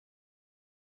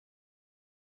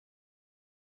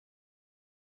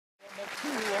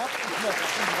Holy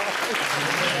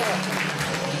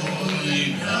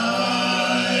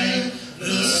night,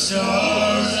 the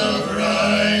stars are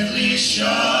brightly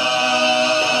shining.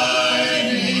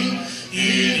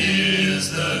 It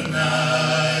is the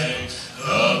night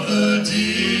of the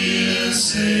dear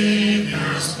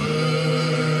Savior's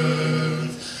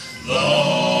birth.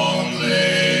 Long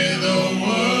lay the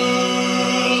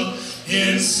world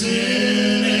in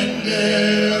sin and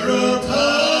error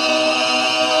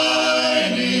pining,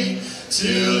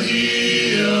 till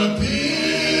he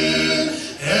appeared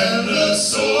and the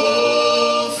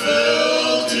soul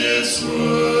felt its worth.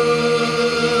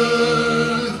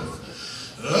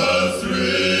 A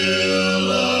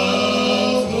thrill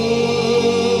of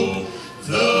hope,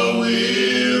 the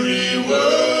weary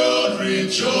world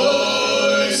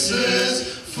rejoices,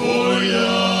 for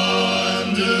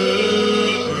yonder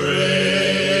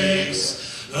breaks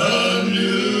a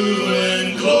new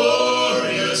and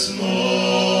glorious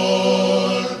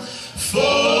morn.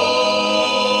 Fall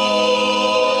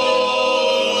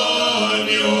on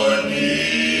your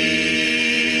knees,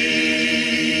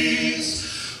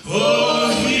 oh,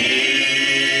 hear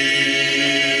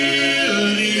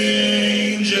the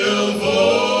angel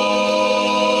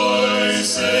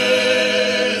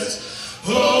voices,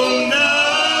 oh,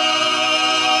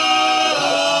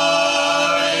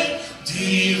 night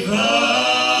divine,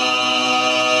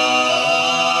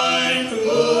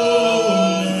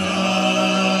 oh,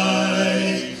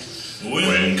 night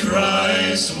when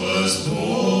Christ was born.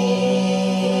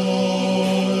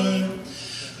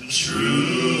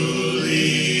 Truly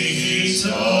he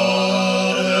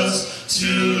taught us to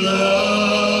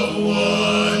love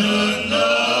one another.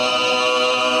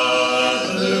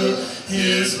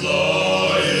 His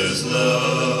law is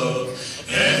love,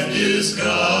 and his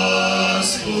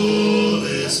gospel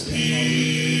is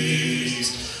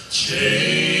peace.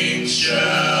 Chains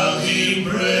shall he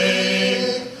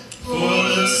break, for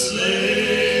the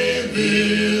slave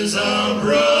is our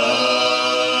brother,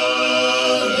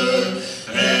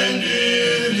 and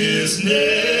in his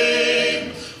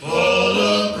name all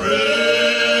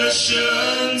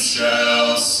oppression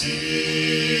shall cease.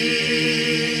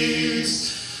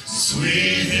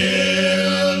 Sweet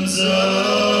hymns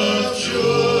of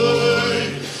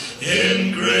joy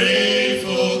in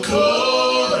grateful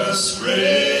chorus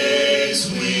raise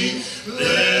we,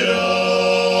 let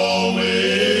all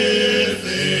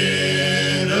within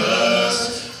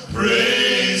us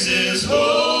praise his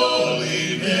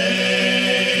holy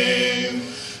name.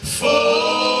 Fall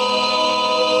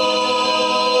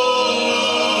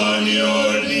on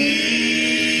your knees,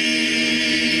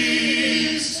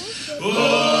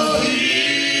 oh,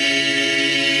 hear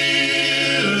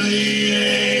the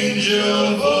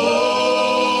angel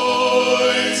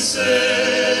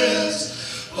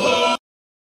voices, oh,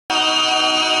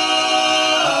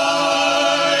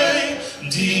 night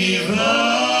divine,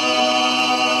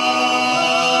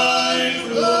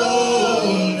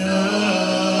 oh,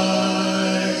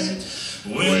 night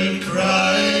when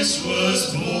Christ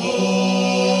was born.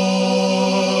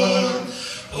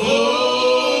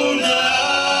 Oh, night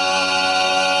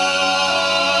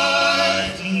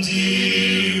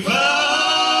divine,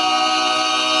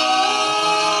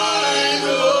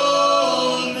 oh,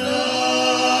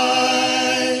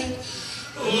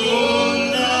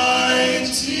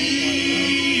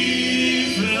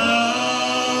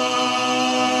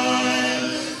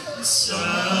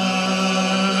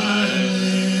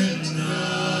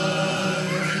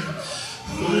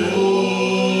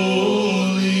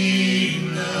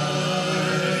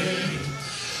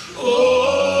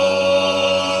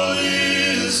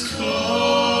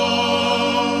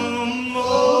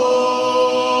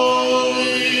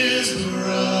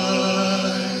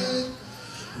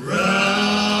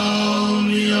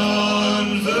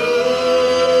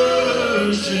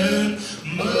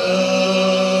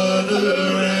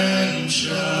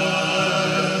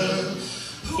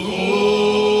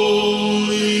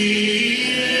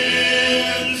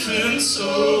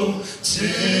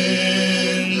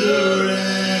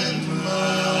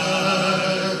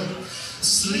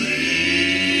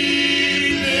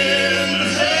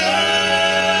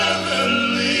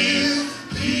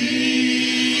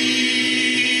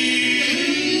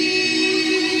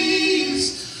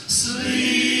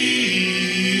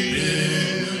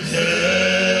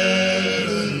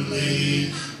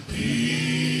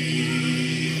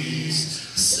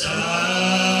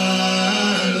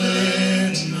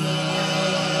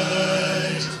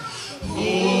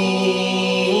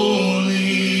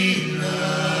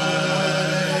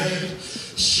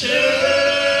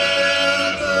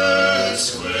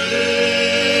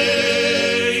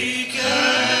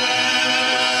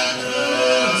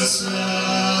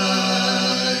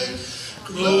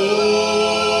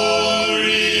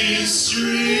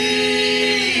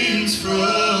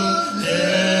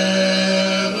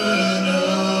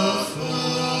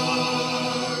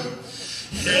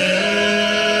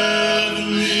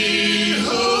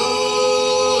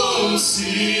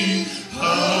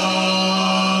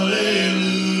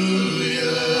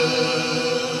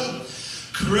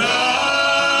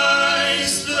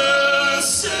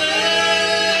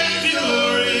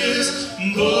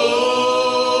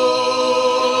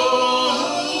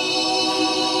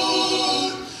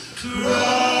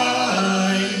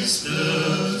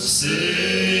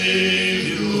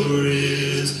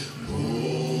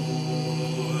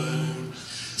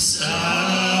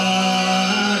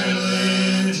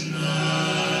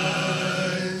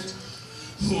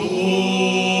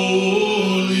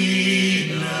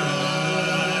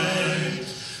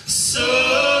 Son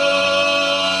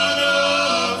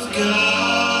of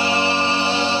God,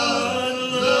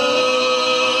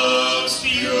 love's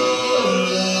pure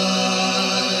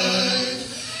light,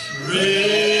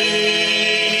 radiant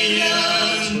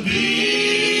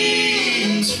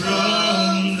beams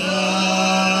from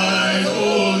thy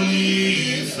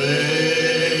holy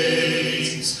face,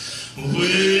 with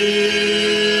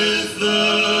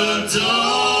the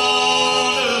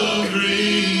dawn of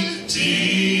redeeming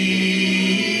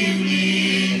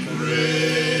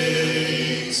grace.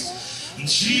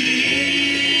 Jesus,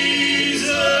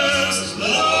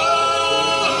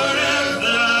 Lord, at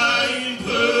thy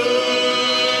birth.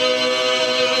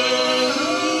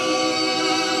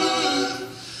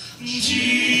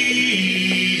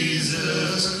 Jesus,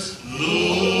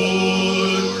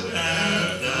 Lord,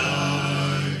 at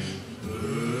thy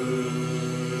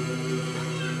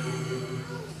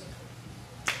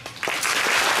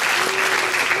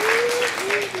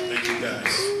Thank you,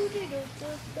 guys.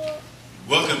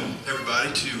 Welcome,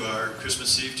 everybody, to our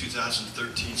Christmas Eve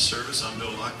 2013 service. I'm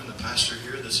Bill Lockman, the pastor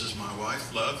here. This is my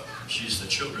wife, Love. She's the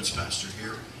children's pastor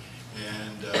here.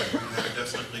 And we have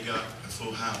definitely got a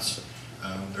full house.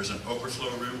 There's an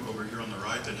overflow room over here on the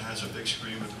right that has a big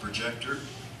screen with a projector,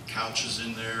 couches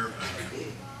in there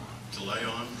to lay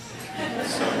on.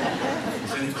 So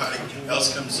if anybody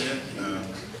else comes in,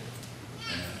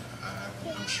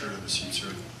 I'm sure the seats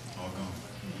are all gone.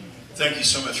 Thank you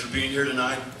so much for being here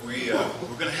tonight. We're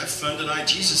going to have fun tonight.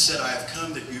 Jesus said, I have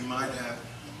come that you might have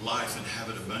life and have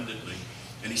it abundantly.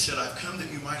 And he said, I've come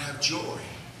that you might have joy.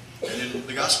 And in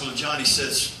the Gospel of John, he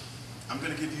says, I'm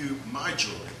going to give you my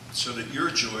joy so that your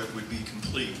joy would be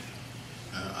complete.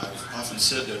 I've often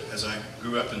said that as I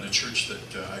grew up in the church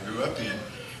that I grew up in,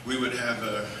 we would have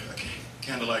a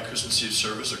candlelight Christmas Eve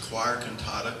service, a choir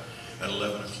cantata at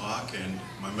 11 o'clock, and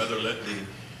my mother led the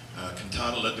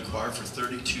cantata, led the choir for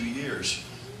 32 years.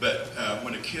 But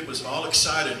when a kid was all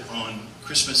excited on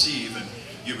Christmas Eve, and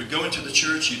you would go into the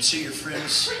church, you'd see your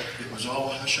friends, it was all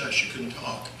hush-hush, you couldn't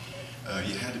talk.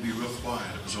 You had to be real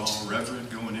quiet. It was all reverend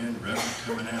going in, reverend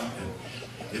coming out. And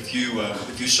if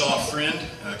you saw a friend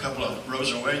a couple of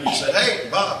rows away and you said, hey,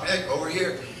 Bob, hey, over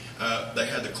here, they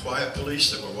had the quiet police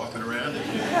that were walking around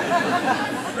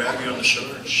and grab you on the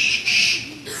shoulder, shh, shh.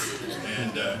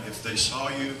 And if they saw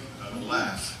you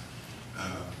laugh,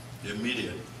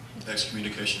 immediate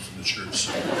excommunication from the church.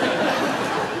 So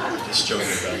just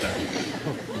joking about that.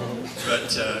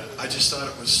 But I just thought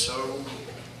it was so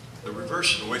the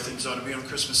reverse of the way things ought to be on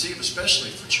Christmas Eve,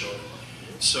 especially for children.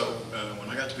 So when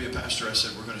I got to be a pastor, I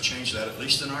said, we're going to change that, at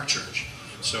least in our church.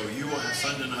 So you will have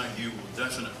fun tonight. You will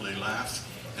definitely laugh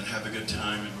and have a good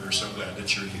time, and we're so glad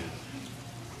that you're here.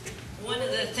 One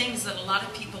of the things that a lot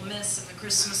of people miss in the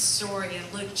Christmas story in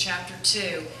Luke chapter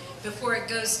 2, before it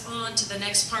goes on to the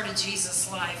next part of Jesus'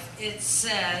 life, it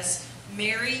says,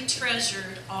 Mary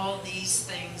treasured all these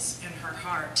things in her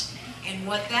heart. And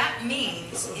what that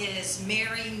means is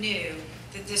Mary knew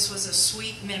that this was a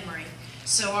sweet memory.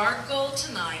 So our goal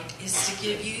tonight is to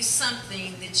give you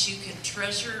something that you can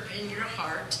treasure in your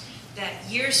heart that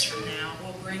years from now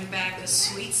will bring back a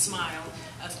sweet smile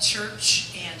of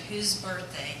church and whose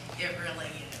birthday it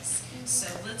really is. So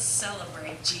let's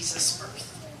celebrate Jesus' birth.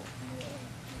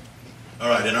 All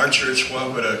right, in our church,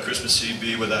 what would a Christmas Eve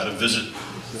be without a visit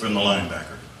from the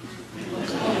linebacker?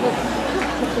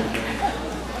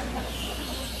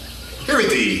 Here at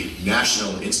the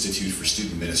National Institute for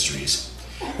Student Ministries,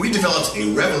 we developed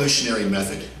a revolutionary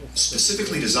method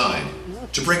specifically designed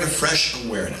to bring a fresh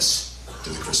awareness to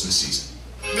the Christmas season.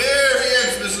 Merry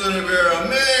Xmas, little girl.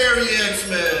 Merry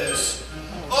Xmas.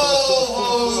 Oh,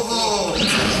 ho, ho.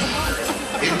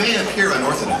 It may appear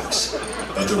unorthodox,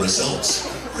 but the results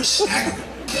are staggering.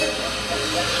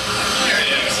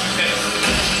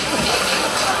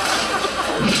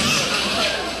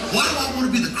 Why do I want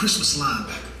to be the Christmas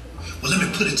linebacker? Well, let me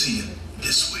put it to you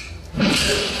this way.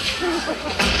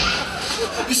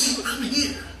 You see, I'm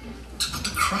here to put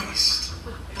the Christ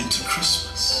into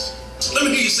Christmas. So let me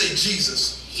hear you say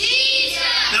Jesus. Jesus!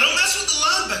 Now don't mess with the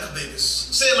linebacker, babies.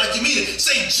 Say it like you mean it.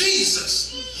 Say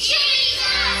Jesus. Jesus!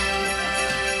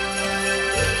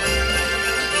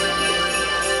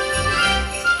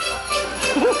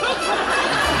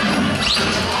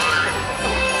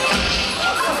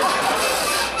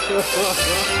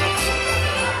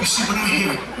 You see, when I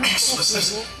hear Xmas,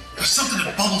 there's something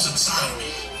that bubbles inside of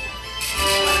me.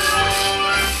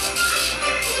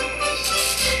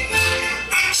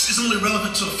 X is only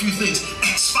relevant to a few things.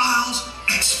 X-Files,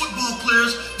 X-football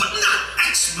players, but not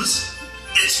Xmas.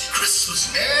 It's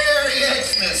Christmas. Merry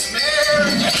Xmas.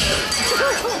 Merry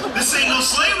Xmas. This ain't no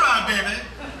sleigh ride, baby.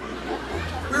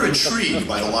 We're intrigued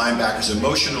by the linebacker's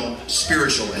emotional,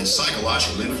 spiritual, and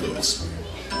psychological influence.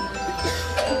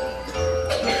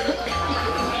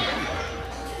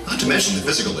 Not to mention the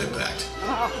physical impact.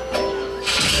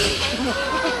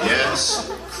 Yes,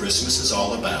 Christmas is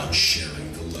all about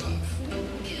sharing the love.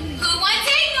 Who wants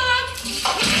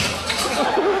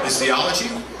eggnog? His theology?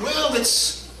 Well,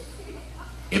 it's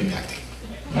impacting.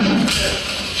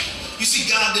 You see,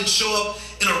 God didn't show up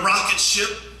in a rocket ship.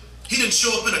 He didn't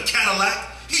show up in a Cadillac.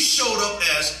 He showed up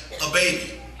as a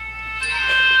baby.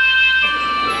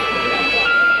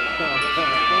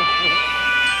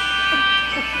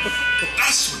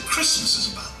 That's what Christmas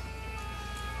is about.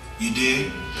 You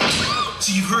dig?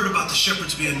 See, you've heard about the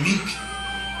shepherds being meek.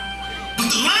 But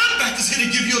the linebacker's here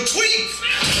to give you a tweak.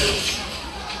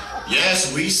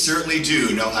 Yes, we certainly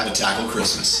do know how to tackle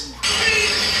Christmas.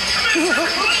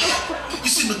 You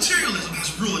see, materialism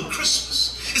has ruined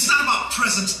Christmas. It's not about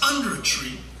presents under a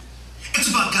tree. It's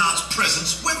about God's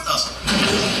presence with us.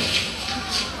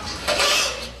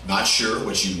 Not sure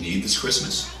what you need this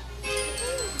Christmas?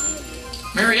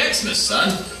 Merry Xmas, son.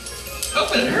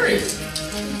 Open and hurry.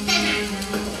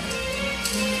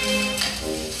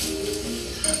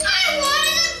 I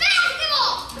wanted a basketball!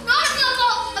 Not a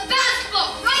football, a basketball,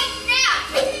 right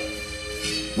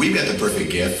now! We've got the perfect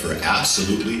gift for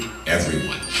absolutely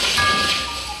everyone.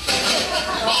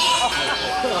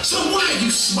 So why are you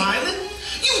smiling?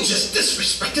 You just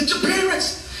disrespected your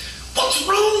parents. What's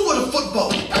wrong with a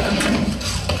football?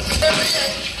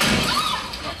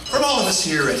 From all of us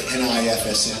here at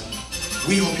NIFSM,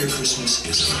 we hope your Christmas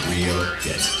is a real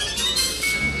hit.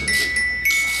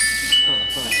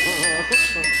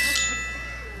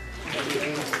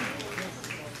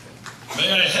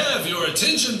 May I have your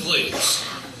attention, please?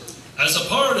 As a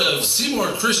part of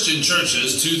Seymour Christian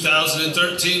Church's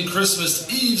 2013 Christmas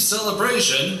Eve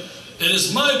celebration, it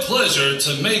is my pleasure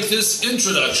to make this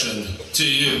introduction to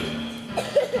you.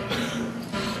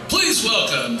 Please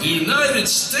welcome the United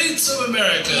States of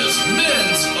America's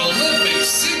Men's Olympic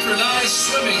Synchronized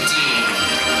Swimming Team.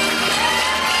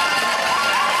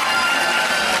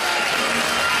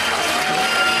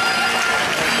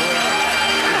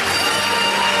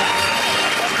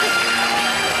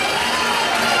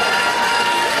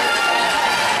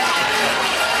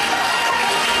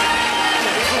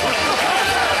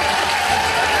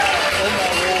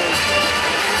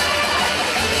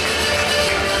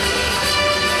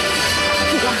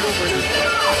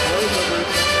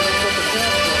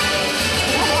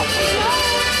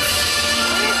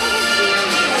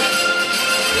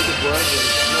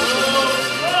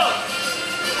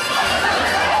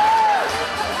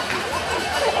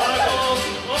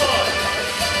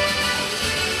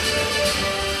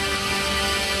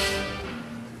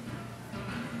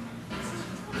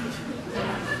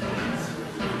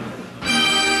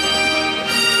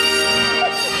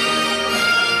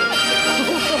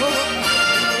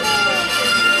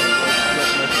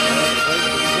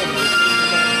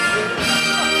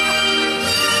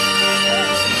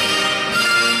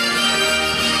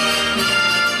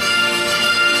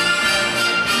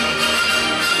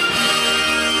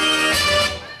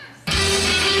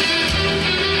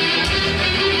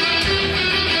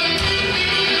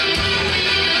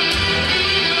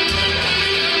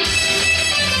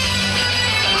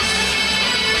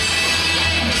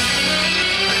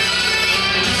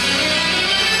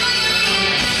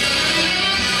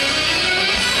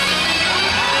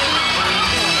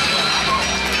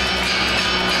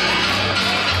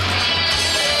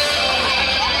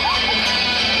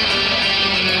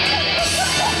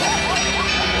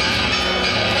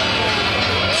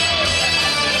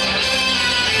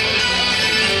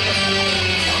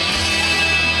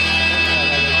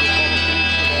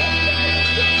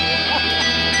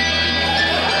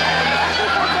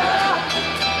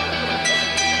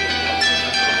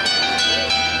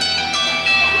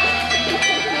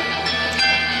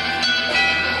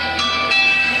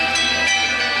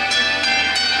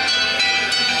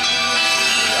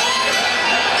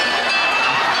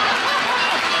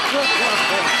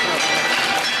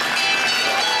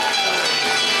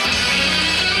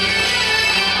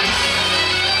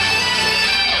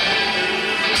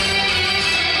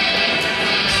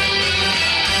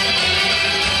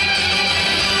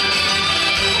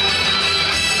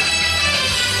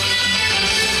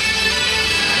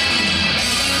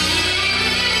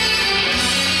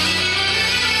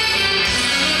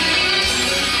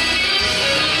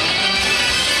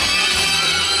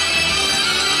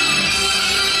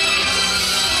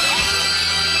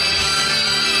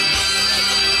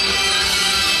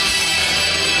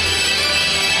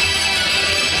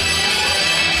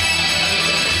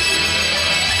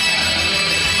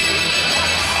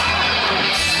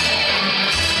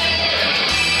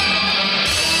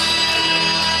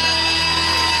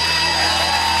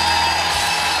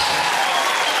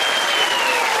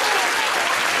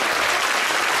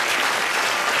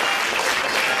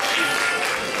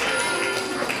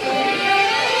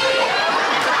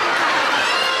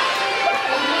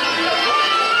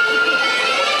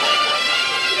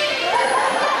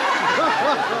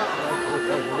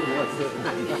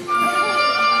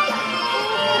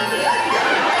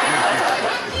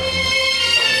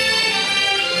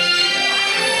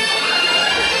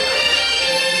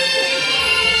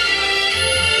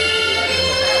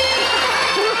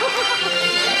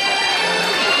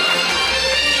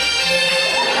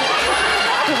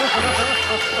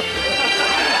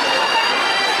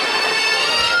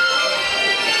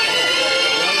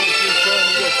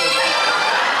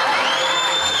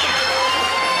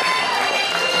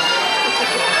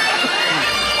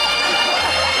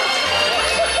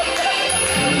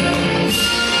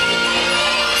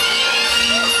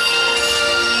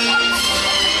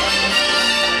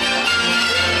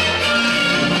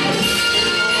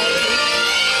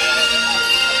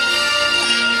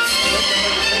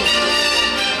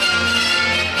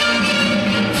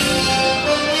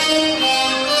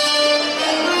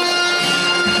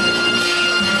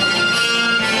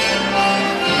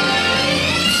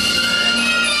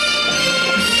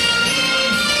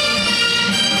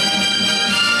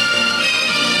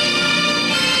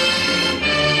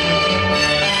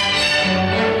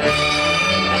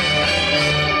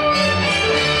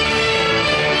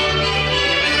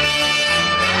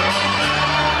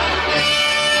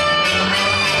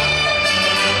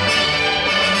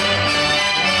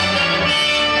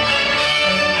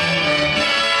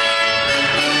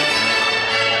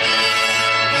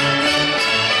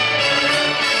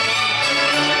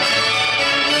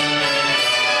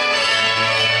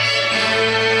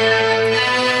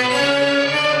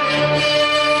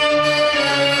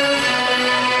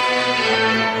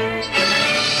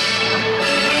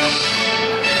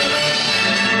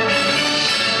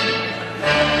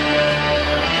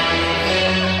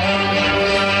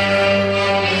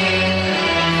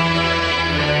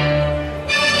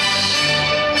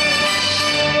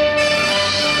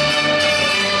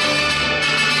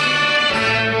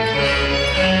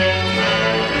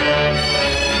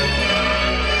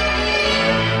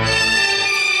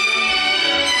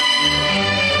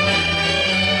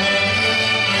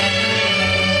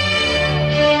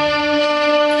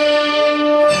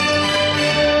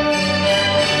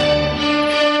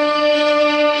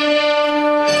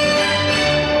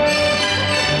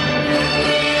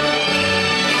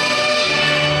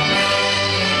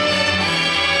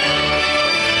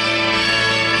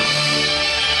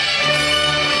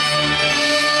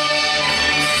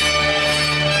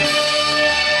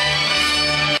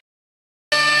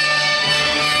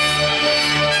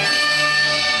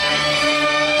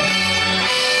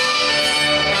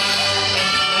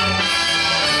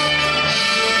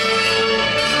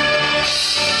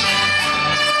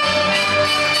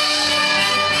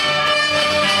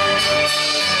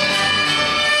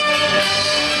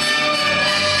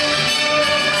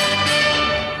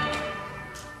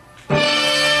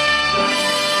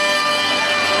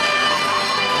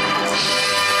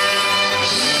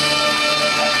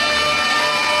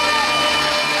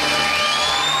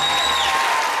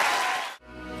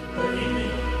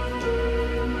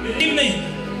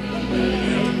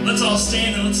 all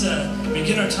stand and let's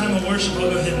begin our time of worship.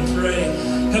 I'll go ahead and pray.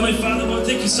 Heavenly Father, Lord,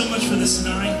 thank you so much for this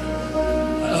night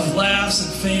of laughs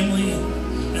and family.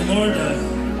 And Lord,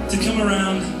 to come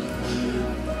around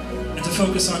and to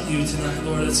focus on you tonight,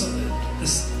 Lord. This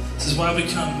is why we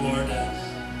come, Lord.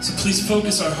 So please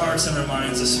focus our hearts and our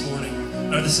minds this morning,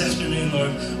 or this afternoon,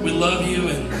 Lord. We love you,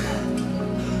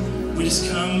 and we just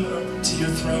come to your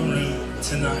throne room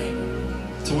tonight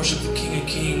to worship the King of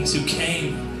Kings who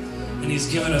came, and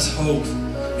he's given us hope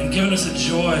and given us a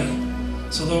joy.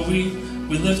 So Lord, we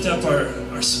lift up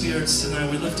our spirits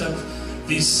tonight. We lift up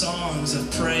these songs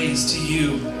of praise to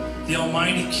you, the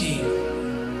Almighty King,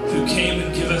 who came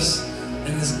and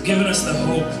has given us the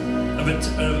hope of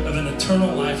an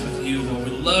eternal life with you, Lord.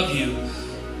 We love you.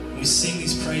 We sing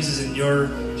these praises in your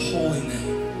holy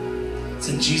name. It's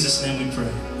in Jesus' name we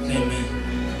pray. Amen.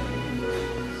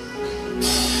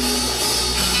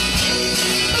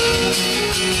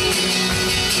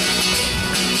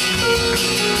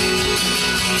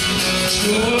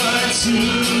 Joy to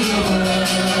the world,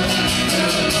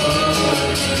 the Lord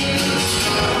is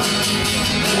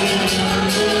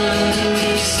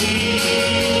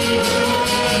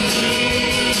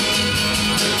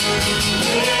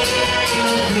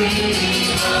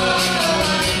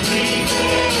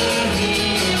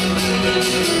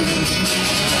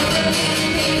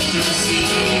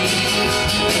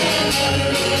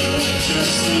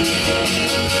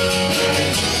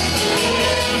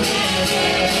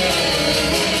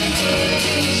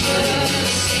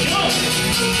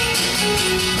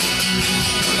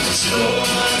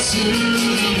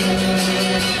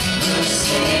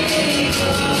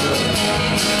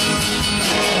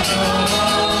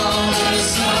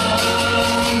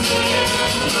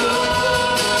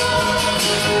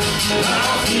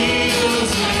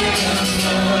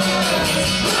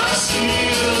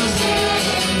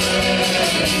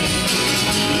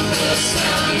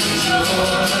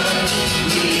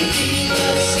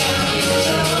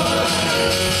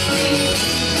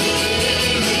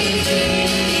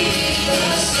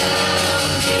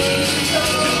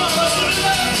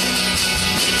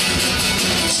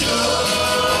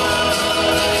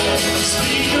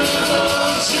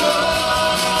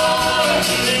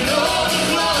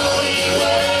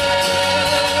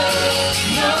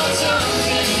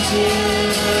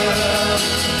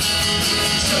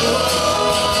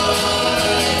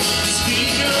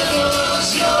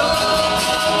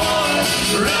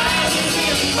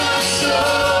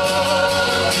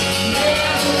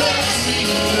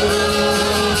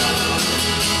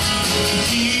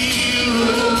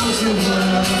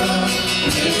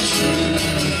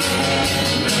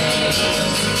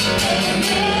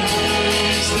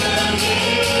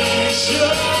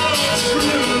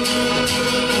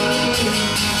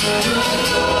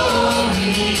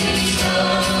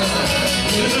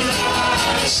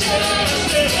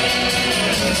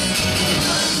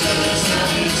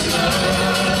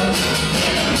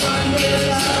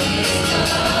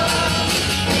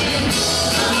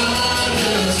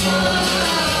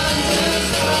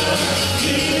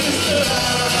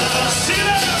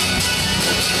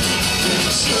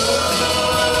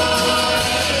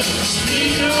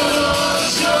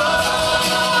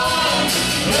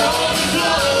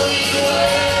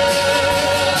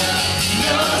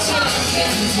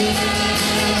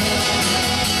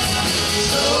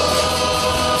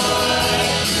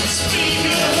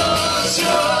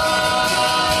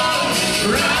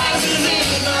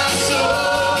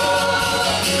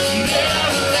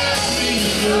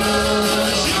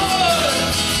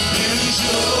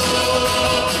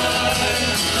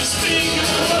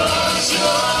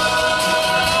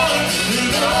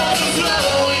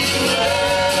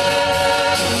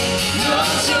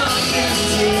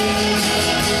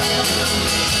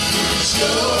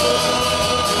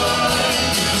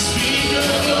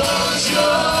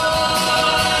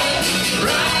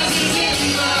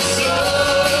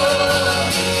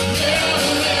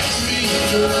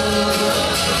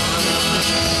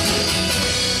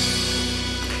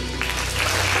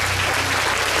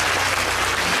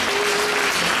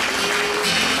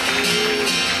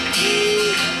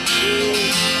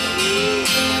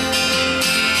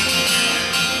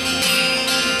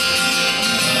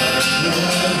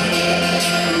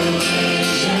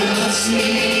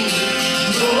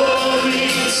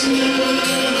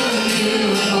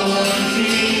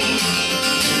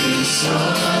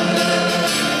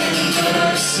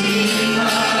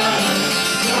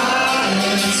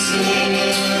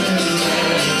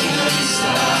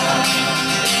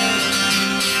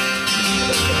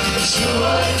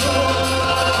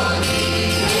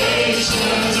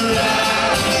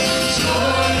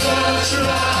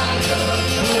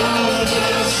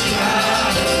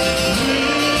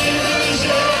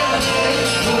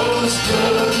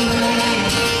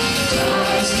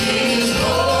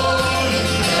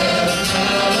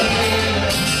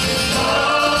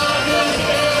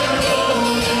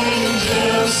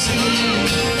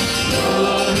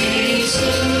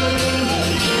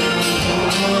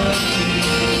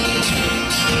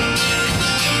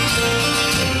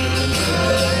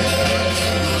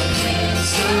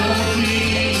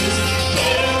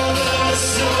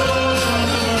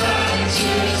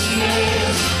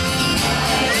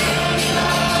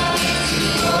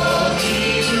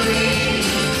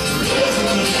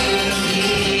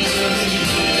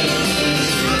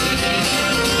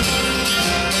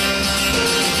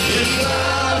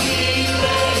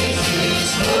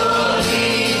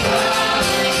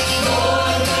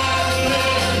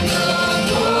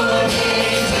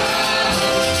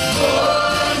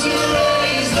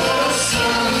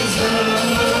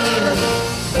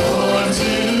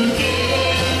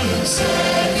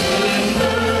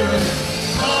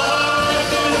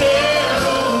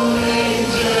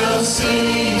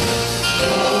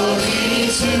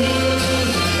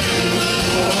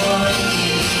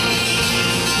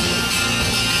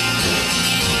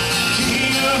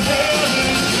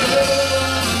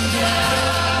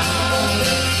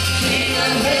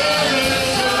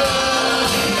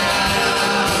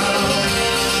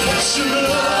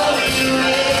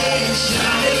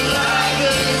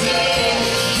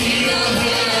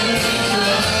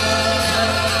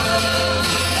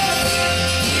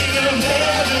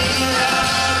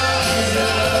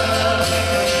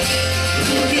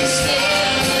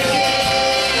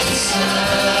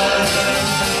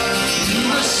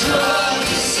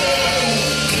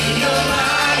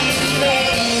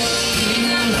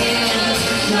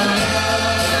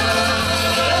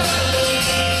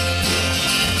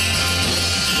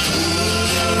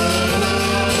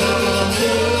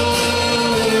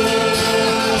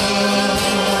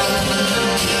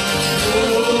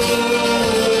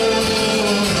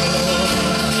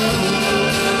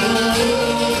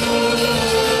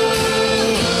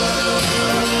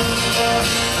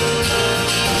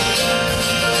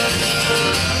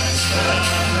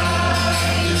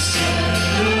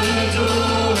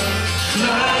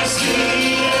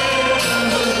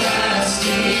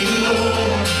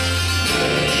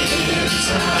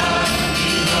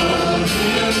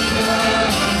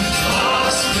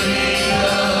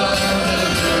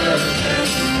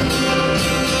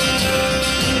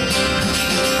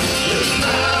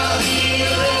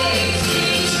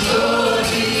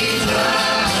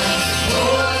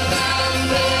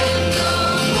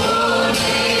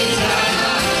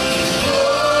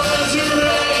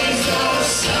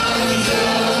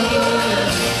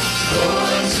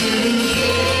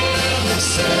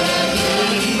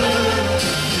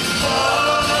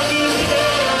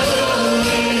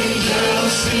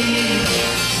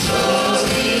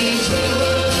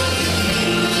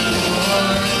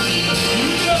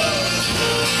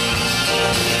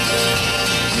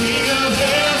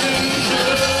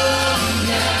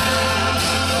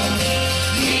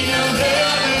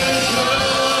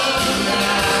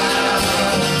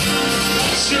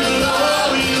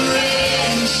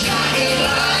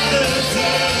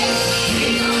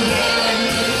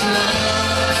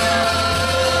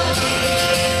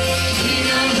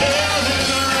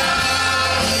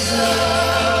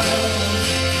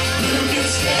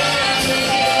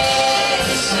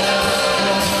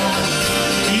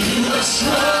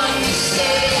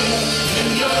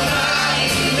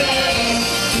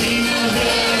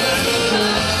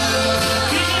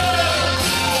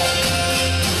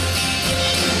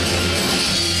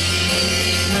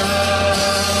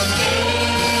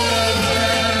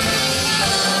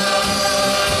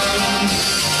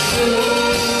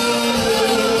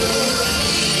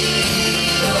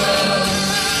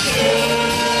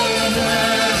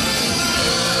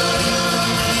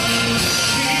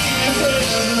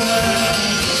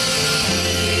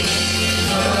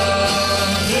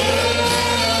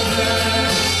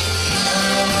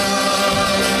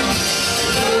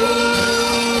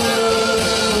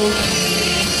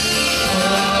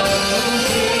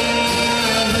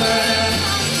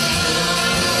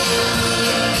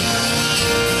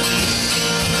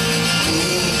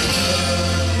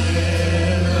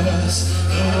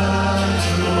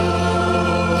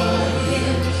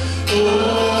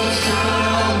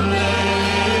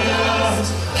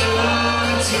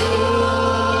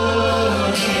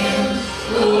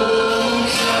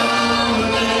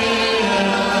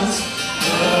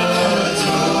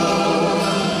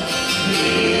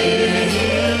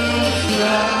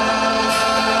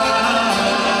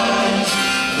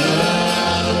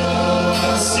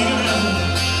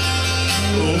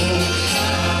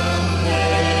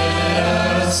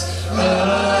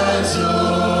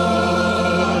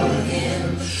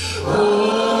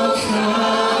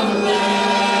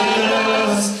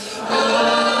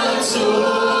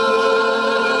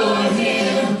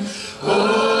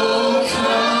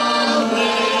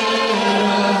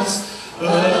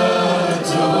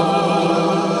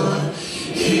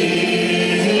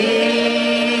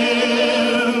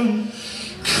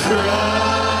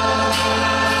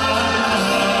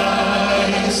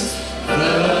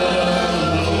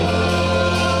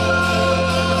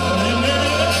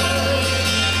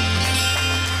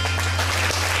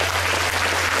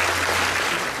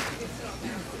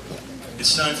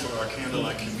It's time for our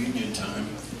candlelight communion time.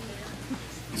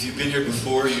 If you've been here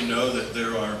before, you know that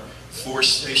there are 4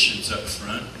 stations up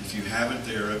front. If you haven't,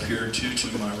 they are up here, 2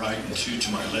 to my right and 2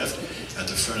 to my left at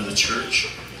the front of the church.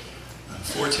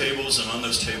 4 tables, and on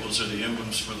those tables are the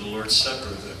emblems for the Lord's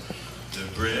Supper, the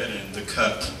bread and the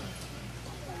cup.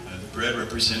 The bread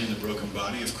representing the broken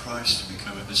body of Christ. We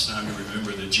come at this time to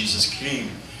remember that Jesus came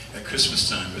at Christmas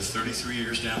time, but 33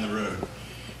 years down the road,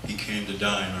 He came to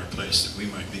die in our place that we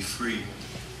might be free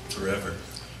forever.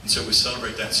 And so we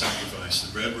celebrate that sacrifice.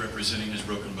 The bread representing His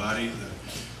broken body,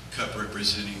 the cup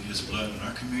representing His blood. And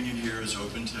our communion here is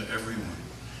open to everyone.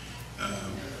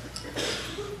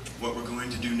 What we're going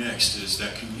to do next is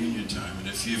that communion time. And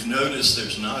if you've noticed,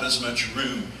 there's not as much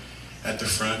room at the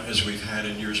front as we've had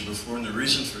in years before. And the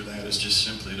reason for that is just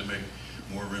simply to make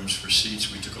more rooms for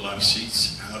seats. We took a lot of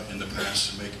seats out in the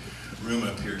past to make room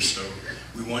up here. So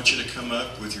we want you to come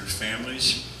up with your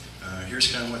families.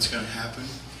 Here's kind of what's going to happen.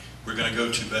 We're going to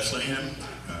go to Bethlehem,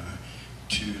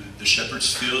 to the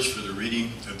shepherd's fields for the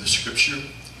reading of the scripture.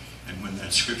 And when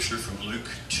that scripture from Luke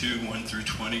 2, 1 through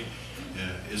 20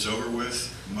 is over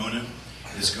with, Mona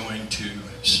is going to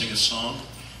sing a song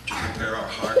to prepare our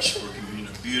hearts for communion,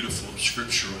 a beautiful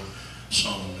scriptural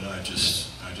song that I just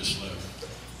love,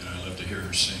 and I love to hear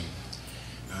her sing.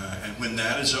 And when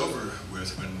that is over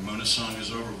with, when Mona's song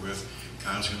is over with,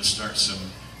 Kyle's going to start some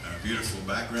beautiful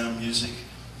background music,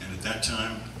 and at that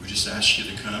time, we just ask you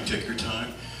to come, take your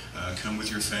time, come with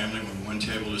your family. When one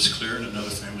table is clear and another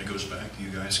family goes back, you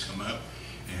guys come up,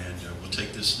 and we'll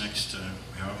take this next,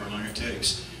 however long it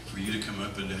takes, for you to come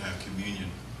up and to have communion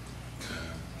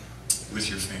with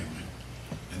your family.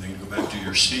 And then go back to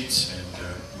your seats, and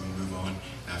we'll move on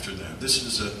after that. This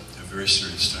is a very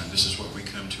serious time. This is what we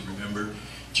come to remember.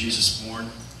 Jesus born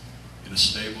in a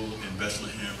stable in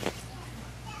Bethlehem,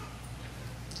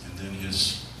 and then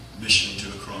his mission to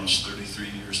the cross 33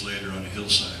 years later on a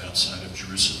hillside outside of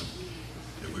Jerusalem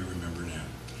that we remember now.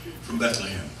 From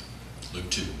Bethlehem, Luke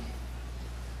 2.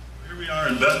 Here we are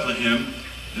in Bethlehem,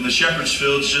 in the shepherd's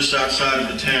fields just outside of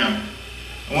the town.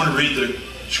 I want to read the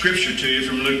scripture to you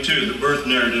from Luke 2, the birth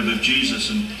narrative of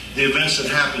Jesus and the events that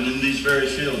happened in these very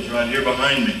fields right here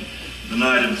behind me, the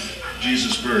night of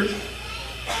Jesus' birth.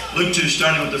 Luke 2,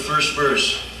 starting with the first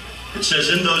verse. It says,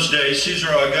 "In those days, Caesar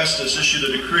Augustus issued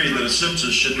a decree that a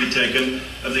census should be taken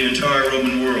of the entire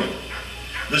Roman world.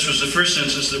 This was the first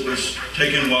census that was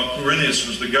taken while Quirinius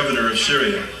was the governor of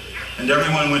Syria, and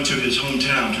everyone went to his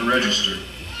hometown to register.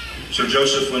 So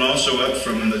Joseph went also up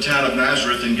from the town of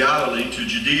Nazareth in Galilee to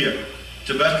Judea,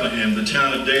 to Bethlehem, the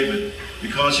town of David,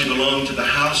 because he belonged to the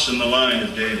house and the line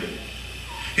of David.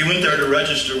 He went there to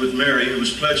register with Mary, who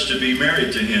was pledged to be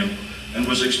married to him, and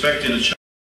was expecting a child.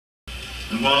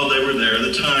 And while they were there,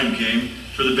 the time came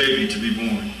for the baby to be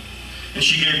born. And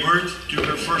she gave birth to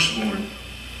her firstborn,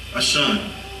 a son.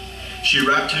 She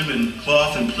wrapped him in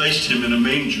cloth and placed him in a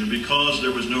manger, because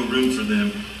there was no room for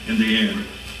them in the inn.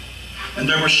 And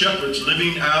there were shepherds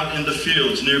living out in the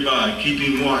fields nearby,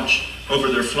 keeping watch over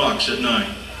their flocks at night.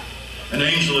 An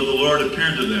angel of the Lord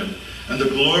appeared to them, and the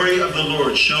glory of the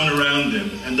Lord shone around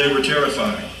them, and they were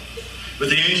terrified. But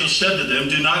the angel said to them,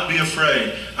 'Do not be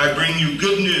afraid. I bring you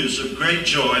good news of great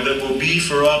joy that will be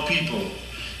for all people.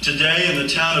 Today in the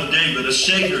town of David a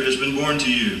Savior has been born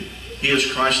to you. He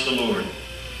is Christ the Lord.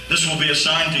 This will be a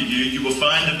sign to you. You will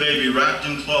find a baby wrapped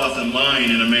in cloth and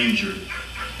lying in a manger.'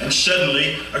 And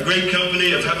suddenly a great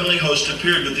company of heavenly hosts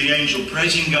appeared with the angel,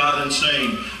 praising God and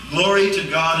saying, 'Glory to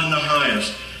God in the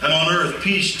highest, and on earth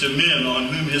peace to men on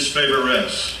whom his favor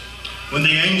rests.' When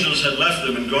the angels had left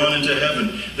them and gone into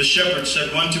heaven, the shepherds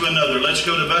said one to another, 'Let's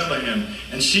go to Bethlehem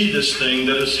and see this thing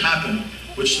that has happened,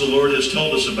 which the Lord has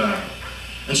told us about.'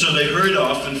 And so they hurried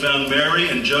off and found Mary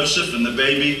and Joseph and the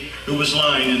baby who was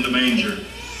lying in the manger.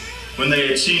 When they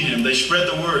had seen him, they spread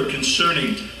the word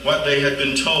concerning what they had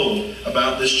been told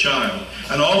about this child.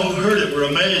 And all who heard it were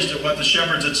amazed at what the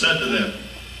shepherds had said to them.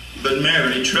 But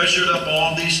Mary treasured up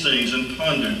all these things and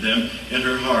pondered them in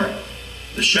her heart.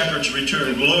 The shepherds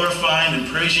returned, glorifying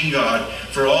and praising God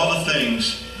for all the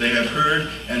things they had heard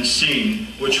and seen,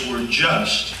 which were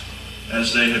just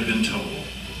as they had been told."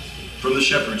 From the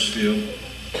shepherd's field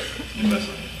in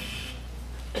Bethlehem.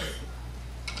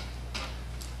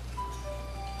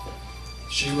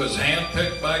 She was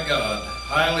handpicked by God,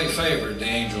 highly favored, the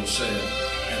angel said.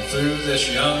 And through this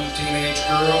young teenage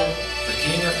girl, the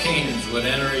King of Kings would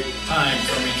enter time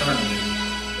from eternity.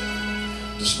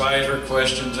 Despite her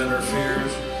questions and her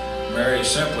fears, Mary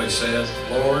simply said,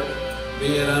 "Lord,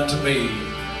 be it unto me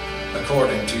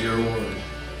according to your word."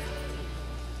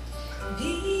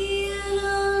 Be it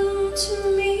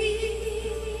unto me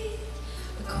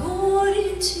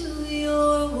according to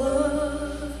your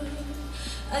word.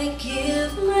 I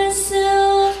give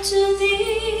myself to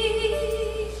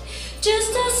thee,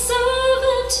 just a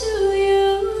servant to you,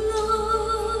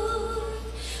 Lord.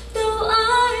 Though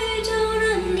I don't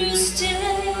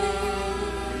understand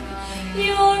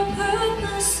your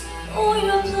purpose or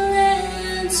your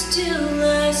plan, still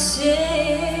I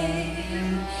say,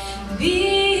 be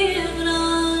it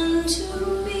unto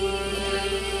me.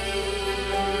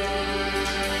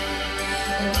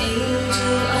 An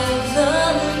angel of the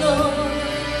Lord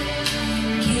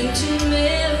came to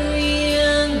Mary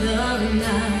in the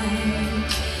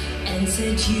night and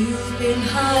said, "You've been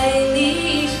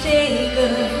highly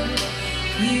favored.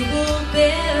 You will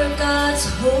bear God's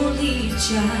holy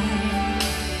child."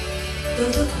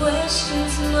 Though the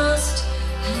questions must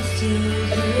have filled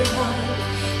her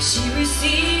heart, she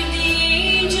received the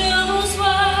angel's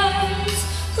words,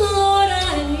 "Lord,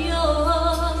 I'm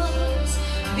yours.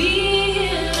 Be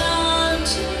it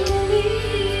unto me."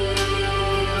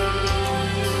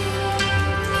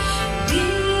 Be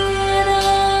it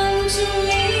unto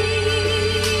me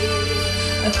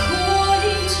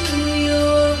according to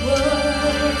your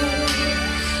word.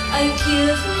 I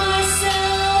give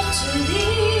myself to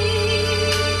thee,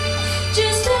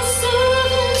 just a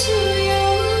servant to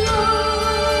your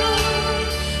Lord.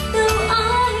 Though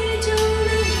I don't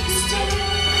understand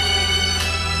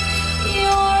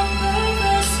your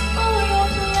purpose or your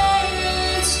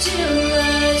plans, still I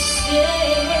say,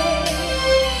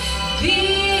 be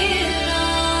it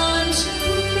unto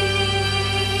me.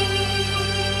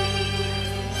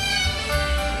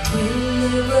 When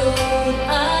the road I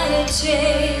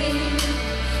take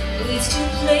leads to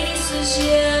places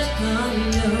yet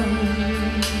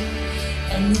unknown,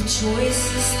 and the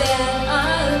choices that I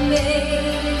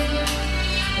make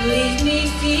leave me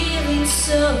feeling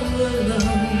so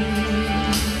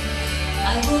alone, I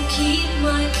will keep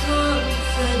my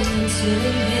confidence in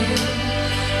Him.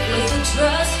 With a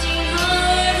trusting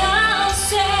heart I'll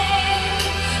say,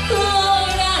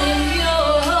 Lord, I am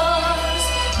yours,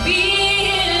 be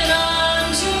it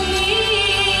unto me.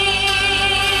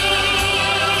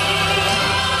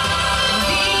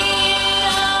 Be it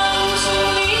unto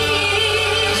me,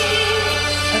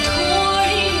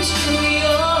 according to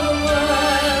your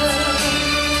word.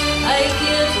 I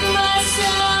give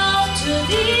myself to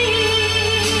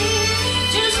thee,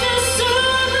 just a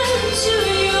servant to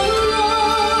you,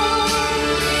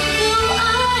 Lord. Though I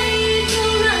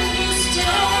don't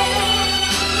understand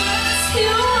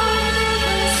your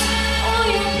purpose or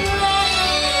your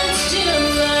plans,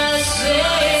 still I say,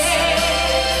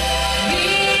 be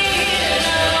it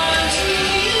unto me.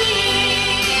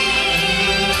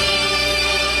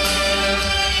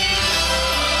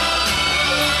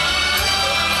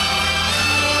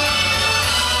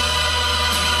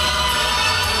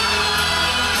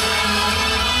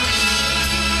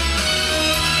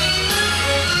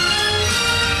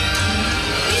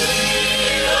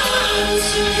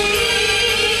 Unto me,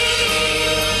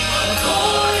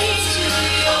 according to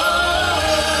your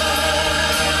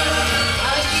word. I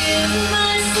give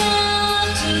myself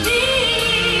to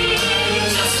thee,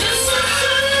 just a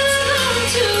servant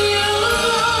to you,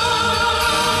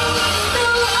 Lord.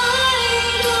 Though I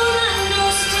don't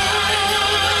understand your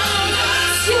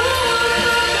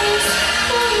purpose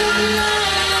or your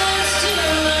plans,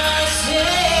 still I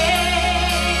say,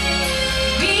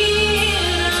 be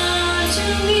it unto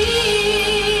me.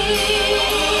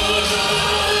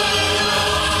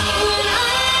 When I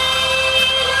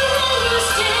don't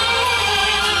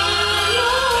understand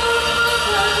your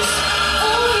purpose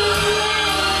or your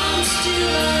plans,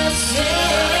 still I say,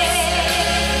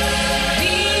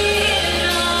 be it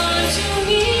unto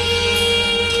me.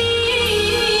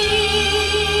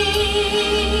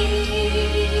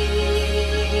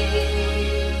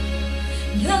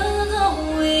 You'll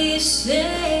always say,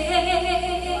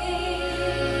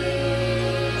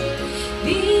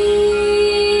 be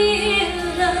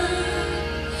it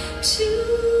unto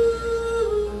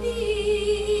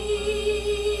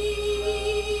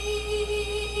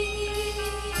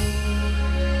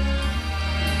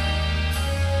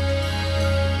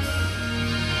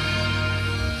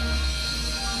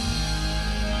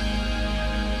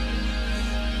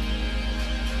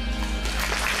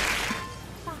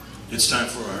It's time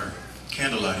for our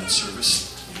candlelighting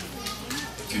service.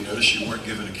 If you notice, you weren't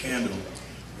given a candle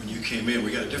when you came in.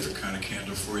 We got a different kind of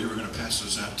candle for you. We're going to pass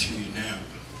those out to you now.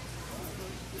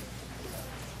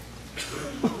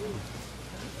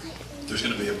 There's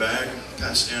going to be a bag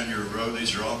passed down your row.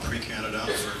 These are all pre-counted out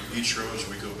for each row as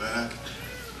we go back.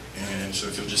 And so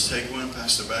if you'll just take one,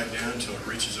 pass the bag down until it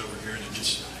reaches over here, and then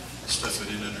just stuff it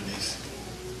in underneath.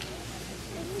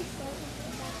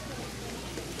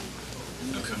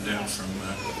 They'll come down from the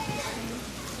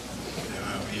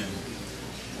aisle in.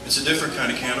 It's a different kind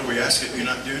of candle. We ask that you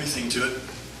not do anything to it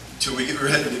until we get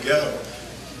ready to go.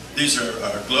 These are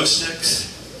our glow sticks,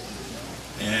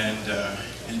 and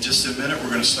in just a minute we're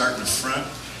going to start in the front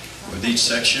with each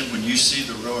section. When you see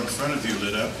the row in front of you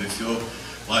lit up, if you'll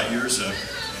light yours up,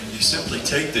 and you simply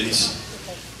take these.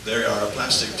 They are a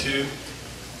plastic tube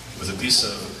with a piece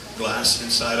of glass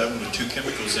inside of them with two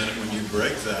chemicals in it. When you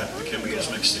break that, the chemicals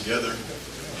mix together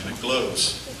and it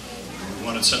glows. We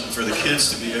wanted something for the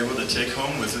kids to be able to take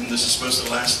home with them. This is supposed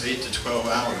to last 8 to 12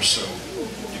 hours, so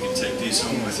you can take these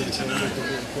home with you tonight.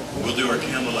 We'll do our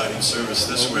candle lighting service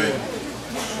this way.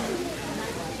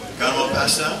 Got them all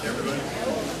passed out, everybody?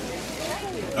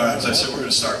 All right, as I said, we're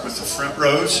going to start with the front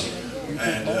rows,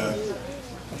 and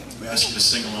we ask you to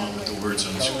sing along with the words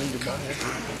on the screen.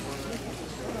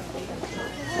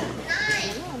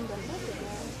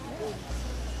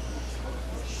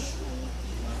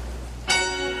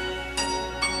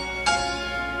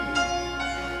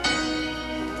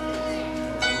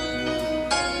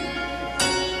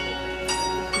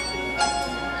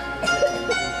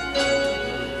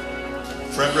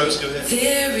 Rose, go ahead.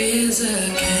 There is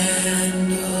a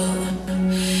candle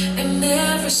in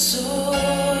every soul,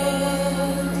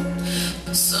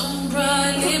 some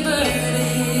brightly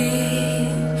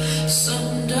burning,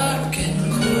 some dark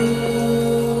and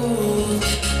cold.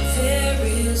 There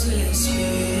is a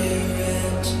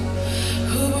spirit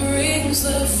who brings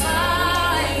the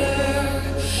fire,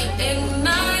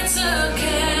 ignites a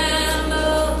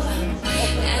candle,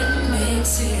 and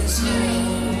makes his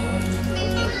home.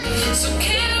 So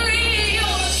carry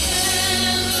your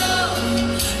candle,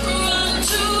 run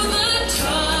to the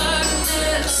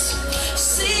darkness,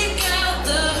 seek out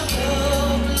the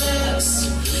hopeless,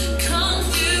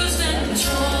 confused and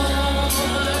torn.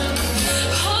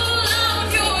 Hold out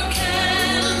your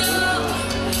candle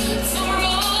for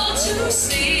all to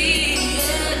see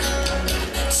it.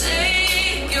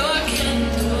 Take your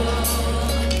candle,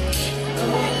 go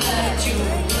light your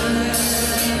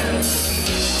world.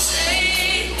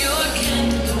 Take your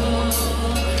candle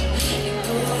and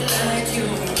go light your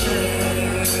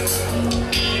world.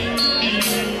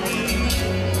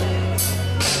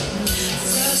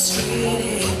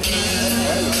 Frustrated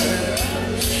lover,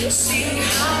 see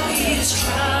how he's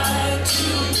tried to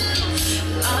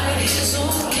light his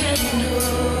own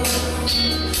candle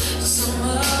some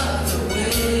other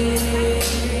way.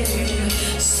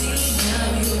 See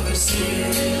now your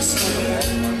sister,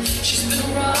 she's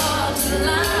been robbed and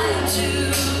lied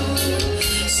to,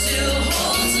 still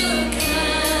holds a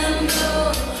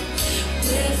candle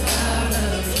without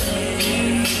a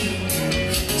flame.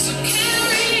 So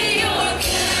carry your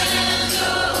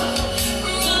candle,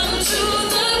 run to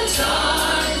the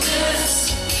darkness,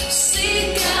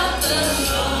 seek out the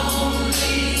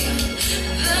lonely,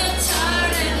 the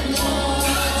tired and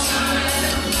worn.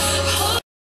 Hold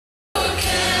your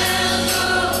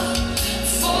candle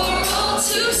for all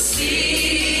to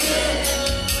see it.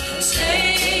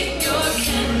 Take your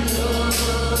candle,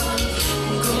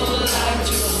 go light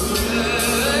your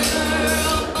world.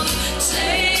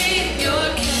 Take your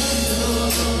candle,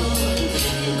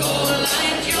 go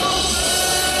light your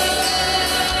world.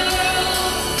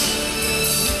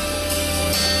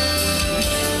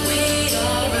 We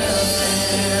are a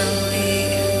family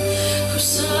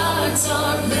whose hearts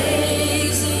are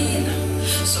blazing,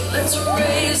 so let's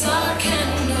raise our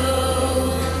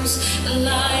candles and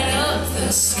light up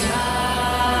the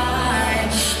sky.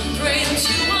 Praying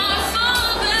to our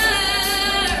Father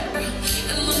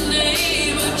in the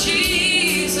name of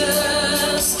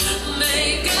Jesus.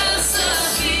 Make us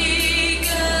a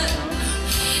beacon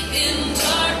in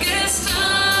darkest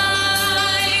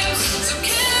times. So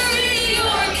carry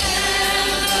your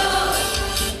candle,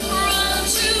 run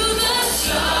to the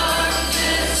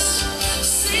darkness,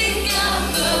 seek out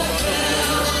the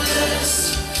helpless,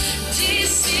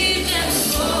 deceived and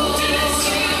bold.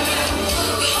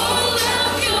 Hold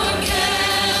out your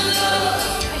candle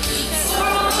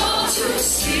for all to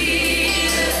see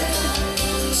it.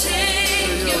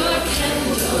 Take your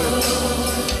candle,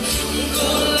 go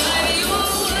light your world.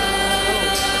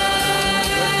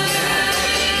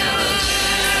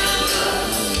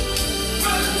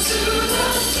 Run to the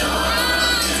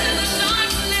darkness,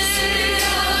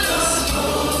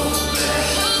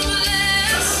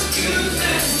 hopeless,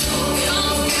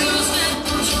 confused and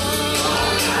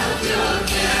torn.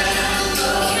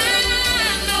 Candle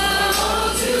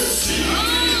to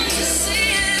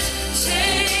see it.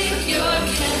 Take your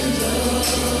candle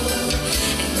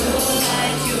and go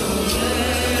light your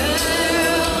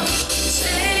world.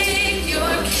 Take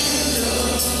your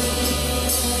candle,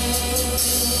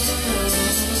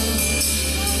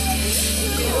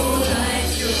 go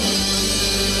light your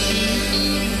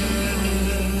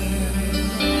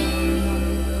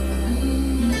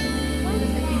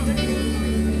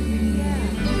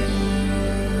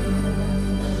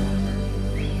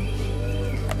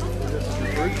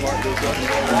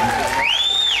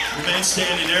Remain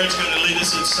standing. Aaron's going to lead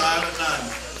us in Silent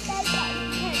Night.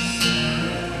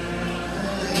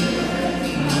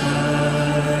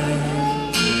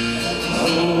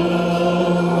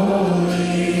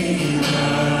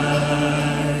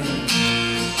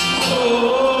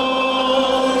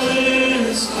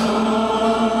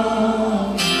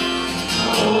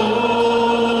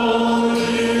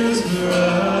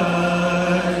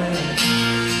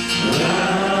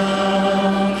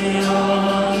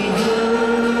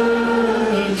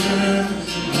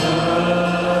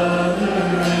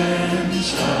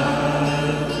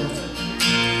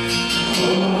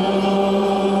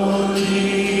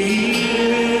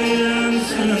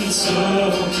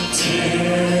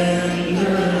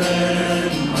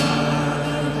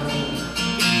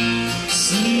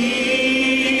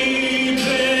 Sleep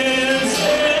in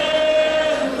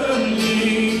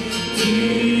heavenly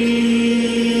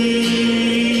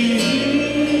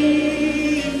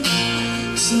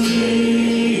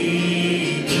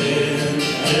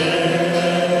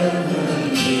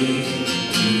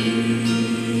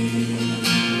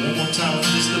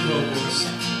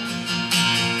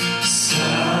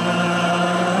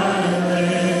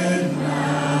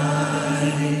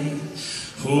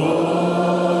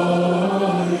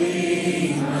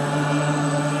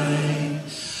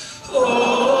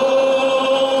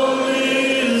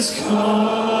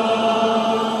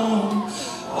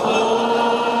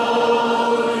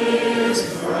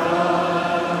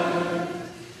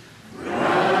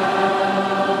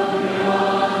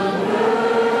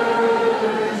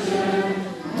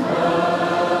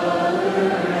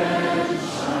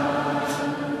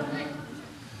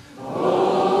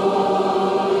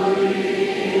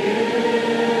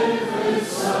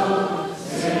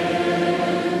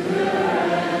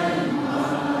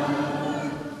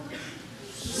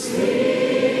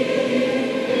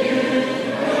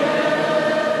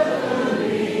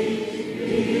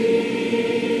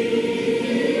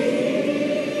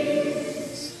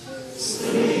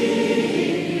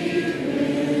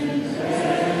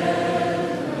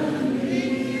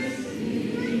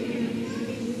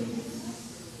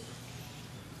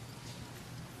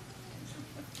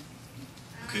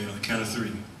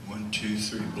 1, 2,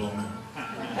 3, blow them out.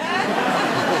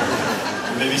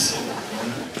 Maybe sing.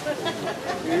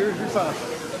 Here's your phone.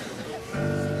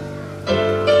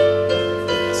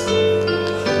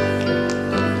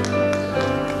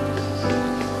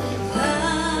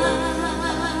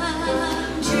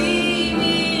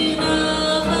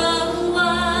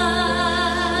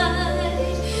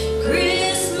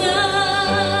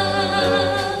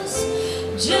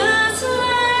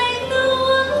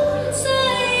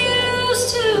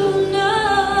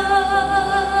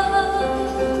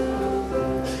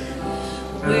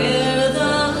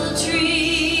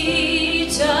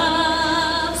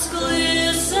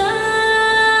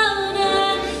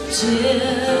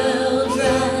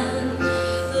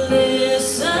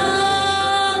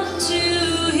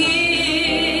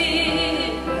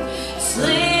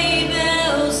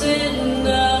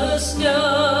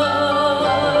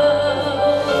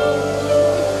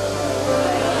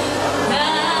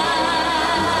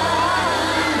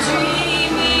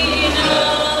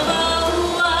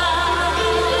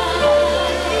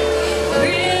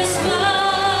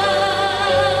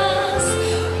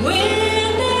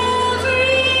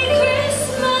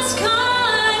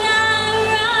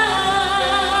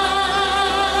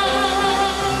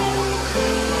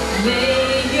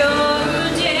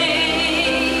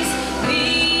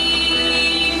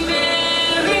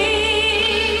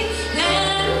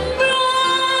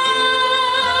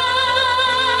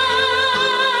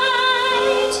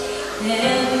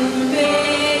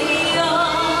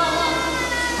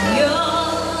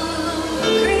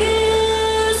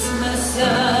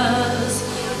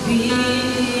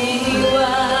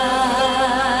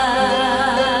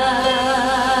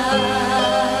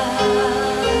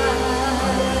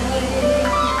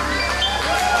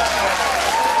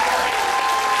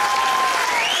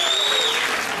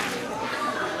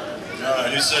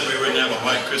 Said we wouldn't have a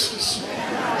white Christmas.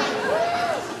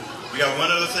 We got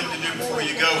one other thing to do before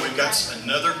you go. We've got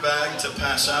another bag to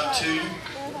pass out to you.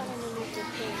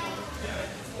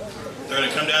 They're going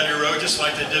to come down your road just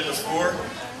like they did before,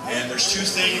 and there's two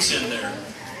things in there.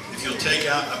 If you'll take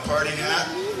out a party hat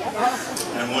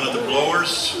and one of the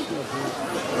blowers,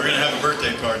 we're going to have a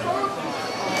birthday party.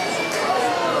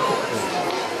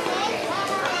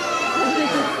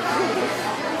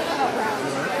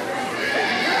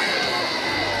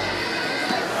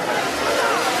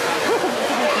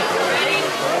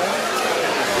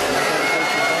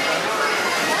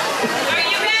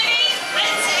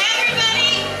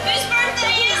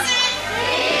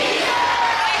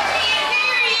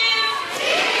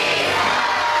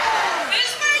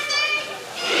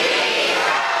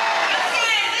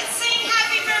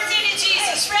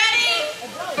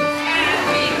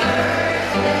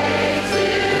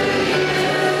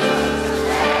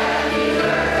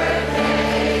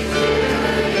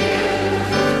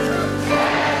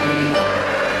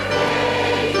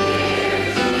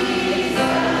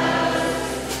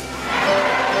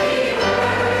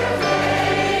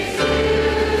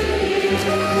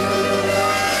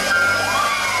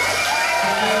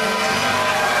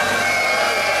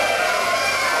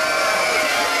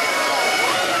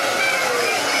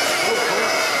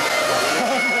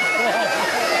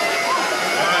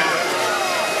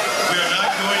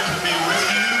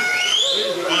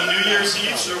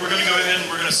 So we're going to go ahead and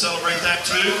we're going to celebrate that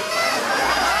too.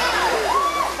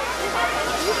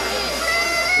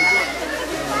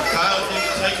 Kyle, if you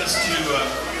can take us to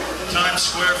Times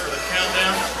Square for the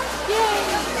countdown.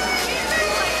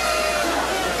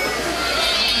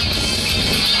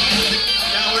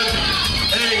 Count with me.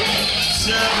 8,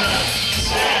 7,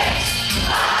 6,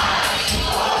 5,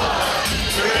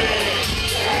 4, 3.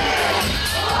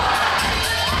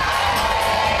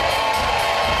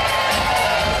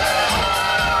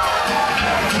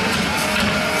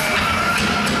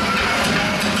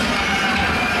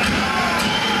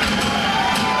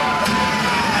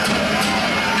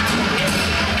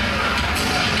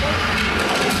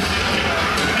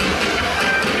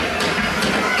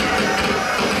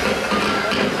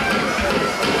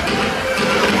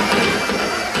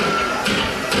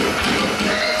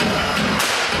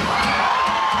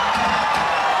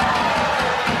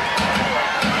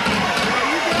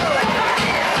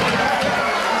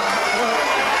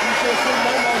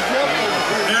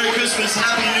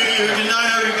 Happy New Year. Good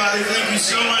night, everybody. Thank you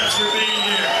so much for being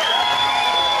here.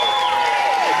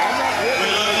 We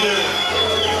love you.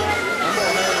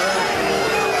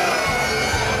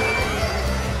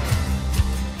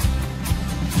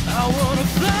 I wanna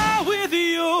fly.